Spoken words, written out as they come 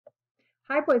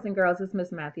Hi, boys and girls. It's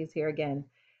Miss Matthews here again.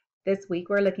 This week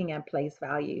we're looking at place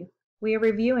value. We are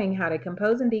reviewing how to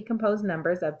compose and decompose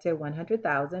numbers up to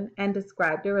 100,000 and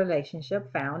describe the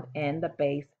relationship found in the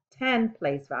base 10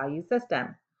 place value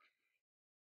system.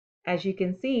 As you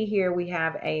can see here, we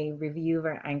have a review of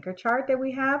our anchor chart that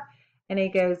we have, and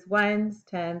it goes ones,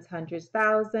 tens, hundreds,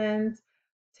 thousands,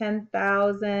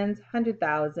 10,000s,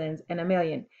 100,000s, and a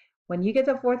million. When you get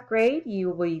to fourth grade,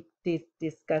 you will be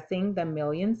discussing the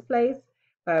millions place.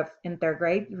 But in third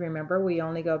grade, remember, we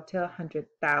only go up to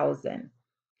 100,000.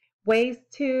 Ways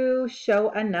to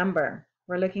show a number.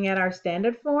 We're looking at our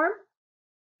standard form,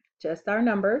 just our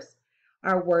numbers,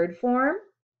 our word form,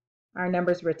 our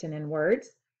numbers written in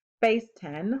words, base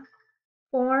 10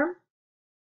 form,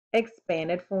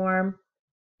 expanded form,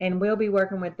 and we'll be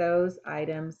working with those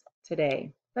items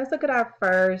today. Let's look at our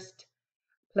first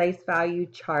place value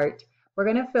chart. We're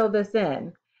going to fill this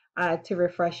in to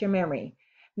refresh your memory.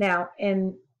 Now,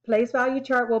 in place value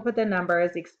chart, we'll put the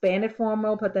numbers. Expanded form,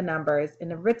 we'll put the numbers. In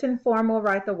the written form, we'll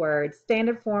write the words.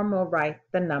 Standard form, we'll write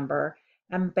the number.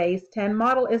 And base 10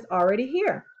 model is already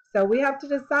here. So we have to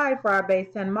decide for our base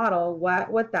 10 model, what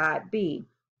would that be?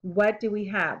 What do we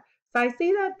have? So I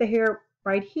see that here,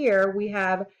 right here, we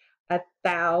have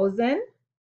 1,000.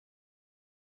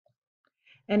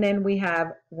 And then we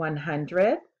have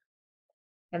 100.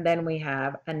 And then we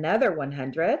have another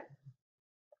 100.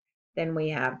 Then we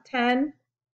have 10,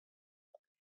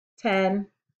 10,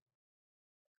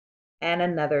 and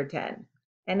another 10.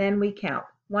 And then we count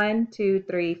 1, 2,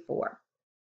 3, 4.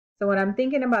 So when I'm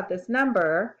thinking about this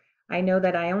number, I know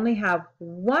that I only have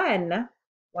one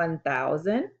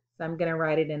 1,000. So I'm going to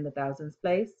write it in the thousands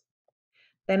place.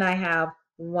 Then I have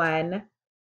 1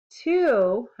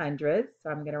 200. So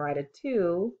I'm going to write a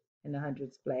 2 in the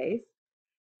hundreds place.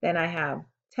 Then I have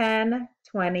 10,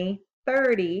 20,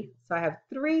 30. So I have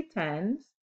 3 10s.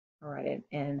 I'll write it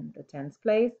in the tens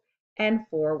place and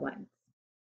 4 ones.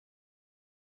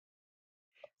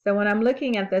 So when I'm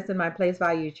looking at this in my place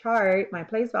value chart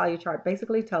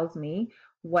basically tells me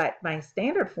what my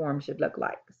standard form should look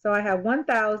like. So I have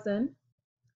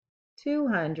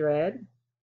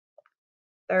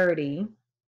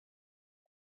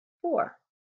 1,234.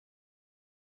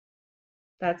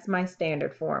 That's my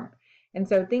standard form. And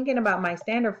so thinking about my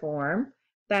standard form,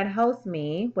 that helps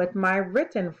me with my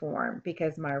written form,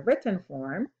 because my written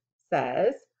form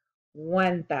says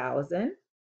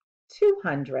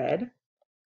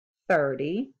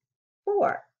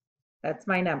 1,234. That's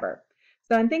my number.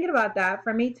 So I'm thinking about that.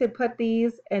 For me to put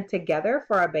these together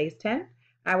for our base 10,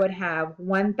 I would have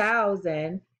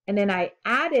 1,000, and then I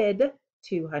added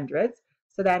 200s.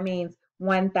 So that means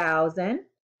 1,000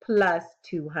 plus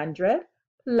 200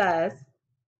 plus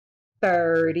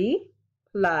 30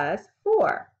 plus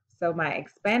 4. So my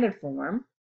expanded form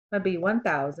would be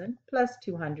 1,000 plus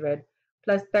 200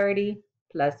 plus 30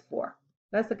 plus 4.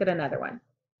 Let's look at another one.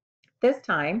 This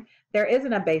time, there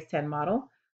isn't a base 10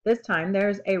 model. This time,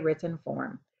 there's a written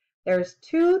form. There's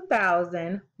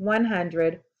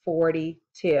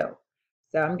 2,142.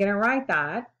 So I'm going to write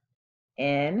that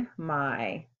in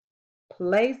my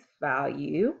place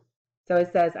value. So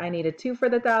it says I need a 2 for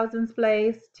the thousands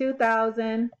place,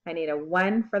 2,000. I need a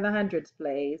 1 for the hundreds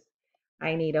place.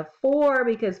 I need a 4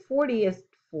 because 40 is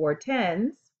 4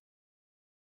 tens,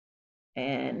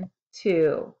 and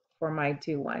 2 for my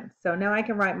 2 ones. So now I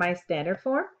can write my standard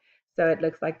form. So it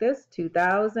looks like this: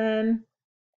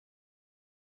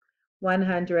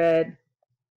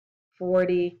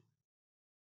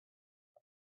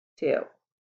 2,142.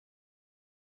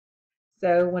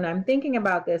 So when I'm thinking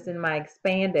about this in my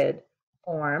expanded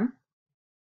form,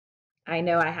 I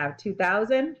know I have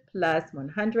 2,000 plus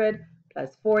 100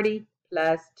 plus 40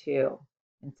 plus 2.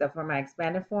 And so for my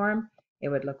expanded form, it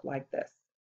would look like this.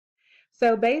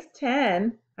 So base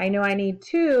 10, I know I need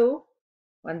two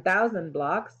 1,000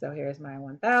 blocks. So here's my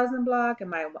 1,000 block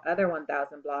and my other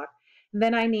 1,000 block. And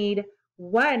then I need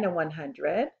one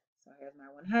 100. So here's my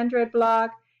 100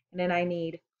 block. And then I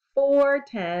need 4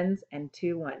 tens and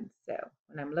 2 ones. So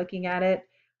when I'm looking at it,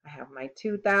 I have my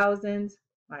 2,000s,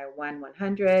 my 1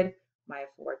 100, my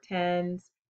 4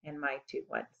 tens, and my 2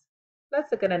 ones.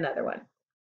 Let's look at another one.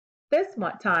 This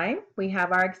one time, we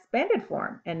have our expanded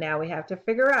form, and now we have to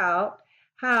figure out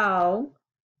how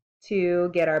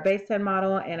to get our base 10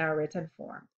 model and our written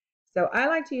form. So I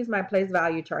like to use my place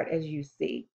value chart as you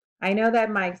see. I know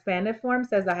that my expanded form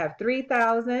says I have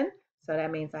 3,000, so that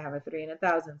means I have a 3 in the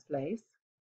thousands place.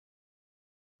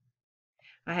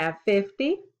 I have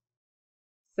 50,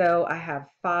 so I have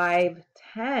 5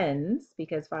 tens,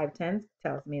 because 5 tens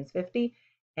tells me it's 50,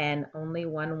 and only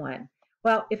 1 1.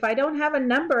 Well, if I don't have a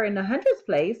number in the hundreds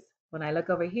place, when I look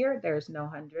over here, there's no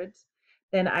hundreds.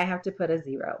 then I have to put a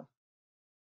 0.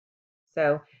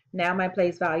 So now my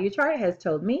place value chart has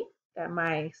told me that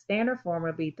my standard form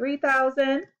will be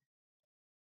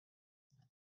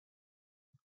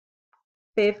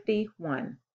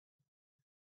 3,051.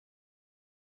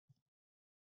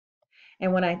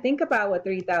 And when I think about what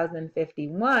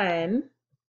 3,051,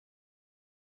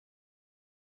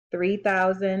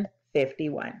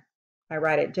 3,051. I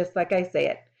write it just like I say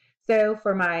it. So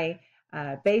for my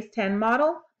base 10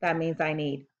 model, that means I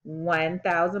need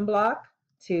 1,000 block,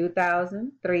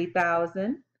 2,000,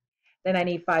 3,000. Then I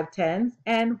need 5 tens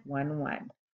and 1 1.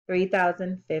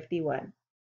 3,051.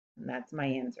 And that's my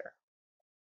answer.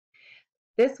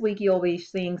 This week you'll be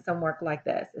seeing some work like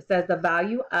this. It says the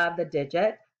value of the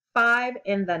digit 5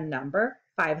 in the number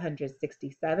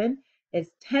 567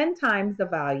 is 10 times the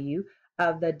value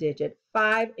of the digit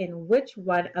 5 in which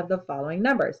one of the following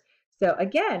numbers. So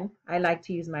again, I like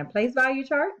to use my place value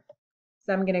chart.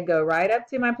 So I'm going to go right up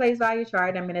to my place value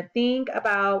chart. I'm going to think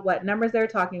about what numbers they're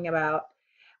talking about.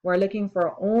 We're looking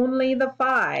for only the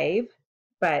 5,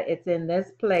 but it's in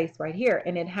this place right here,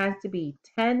 and it has to be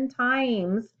 10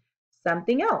 times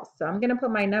something else. So I'm going to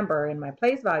put my number in my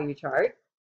place value chart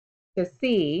to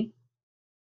see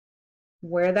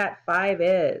where that 5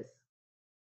 is.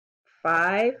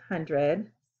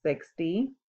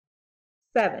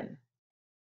 567.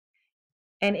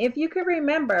 And if you could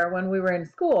remember when we were in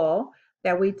school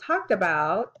that we talked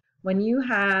about when you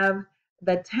have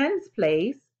the tens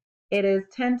place, it is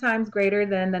 10 times greater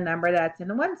than the number that's in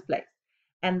the ones place.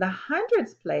 And the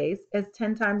hundreds place is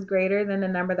 10 times greater than the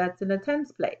number that's in the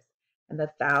tens place. And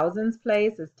the thousands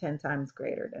place is 10 times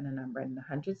greater than the number in the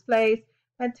hundreds place.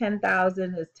 And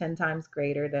 10,000 is 10 times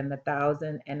greater than the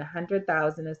 1,000. And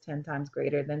 100,000 is 10 times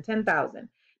greater than 10,000.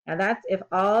 Now that's if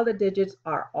all the digits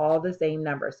are all the same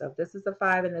number. So if this is a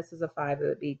 5 and this is a 5, it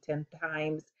would be 10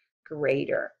 times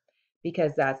greater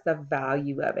because that's the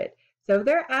value of it. So if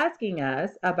they're asking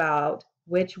us about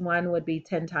which one would be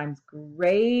 10 times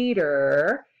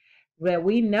greater, well,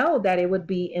 we know that it would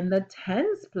be in the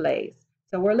tens place.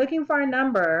 So we're looking for a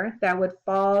number that would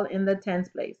fall in the tens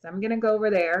place. So I'm going to go over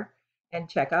there and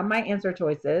check out my answer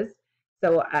choices.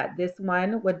 So this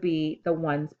one would be the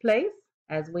ones place,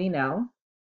 as we know.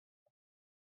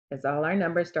 As all our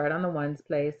numbers start on the ones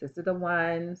place. This is the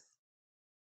ones.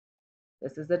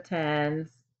 This is the tens.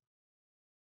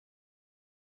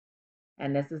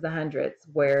 And this is the hundreds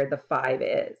where the 5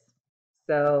 is.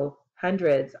 So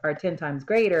hundreds are 10 times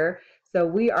greater. So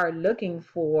we are looking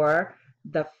for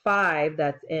the 5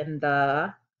 that's in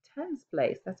the tens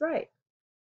place. That's right.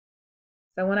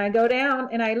 So when I go down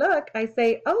and I look, I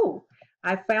say, oh,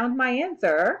 I found my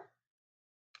answer,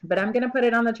 but I'm going to put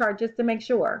it on the chart just to make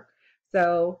sure.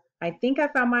 So I think I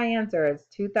found my answer. It's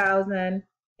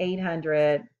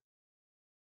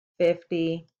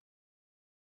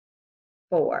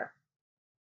 2,854.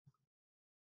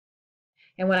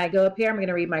 And when I go up here, I'm going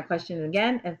to read my question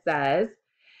again. It says,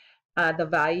 the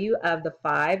value of the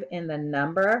 5 in the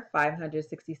number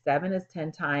 567 is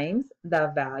 10 times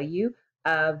the value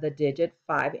of the digit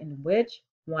 5 in which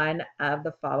one of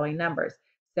the following numbers.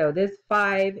 So this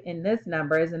 5 in this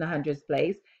number is in the hundreds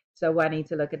place. So I need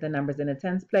to look at the numbers in the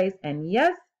tens place. And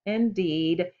yes,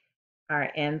 indeed, our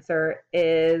answer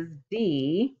is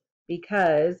D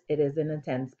because it is in the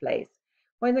tens place.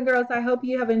 Boys and girls, I hope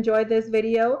you have enjoyed this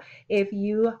video. If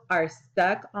you are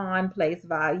stuck on place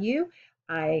value,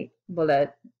 I will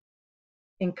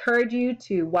encourage you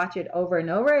to watch it over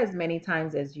and over as many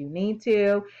times as you need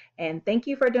to. And thank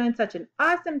you for doing such an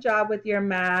awesome job with your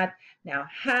math. Now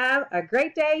have a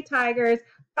great day, Tigers.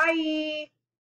 Bye.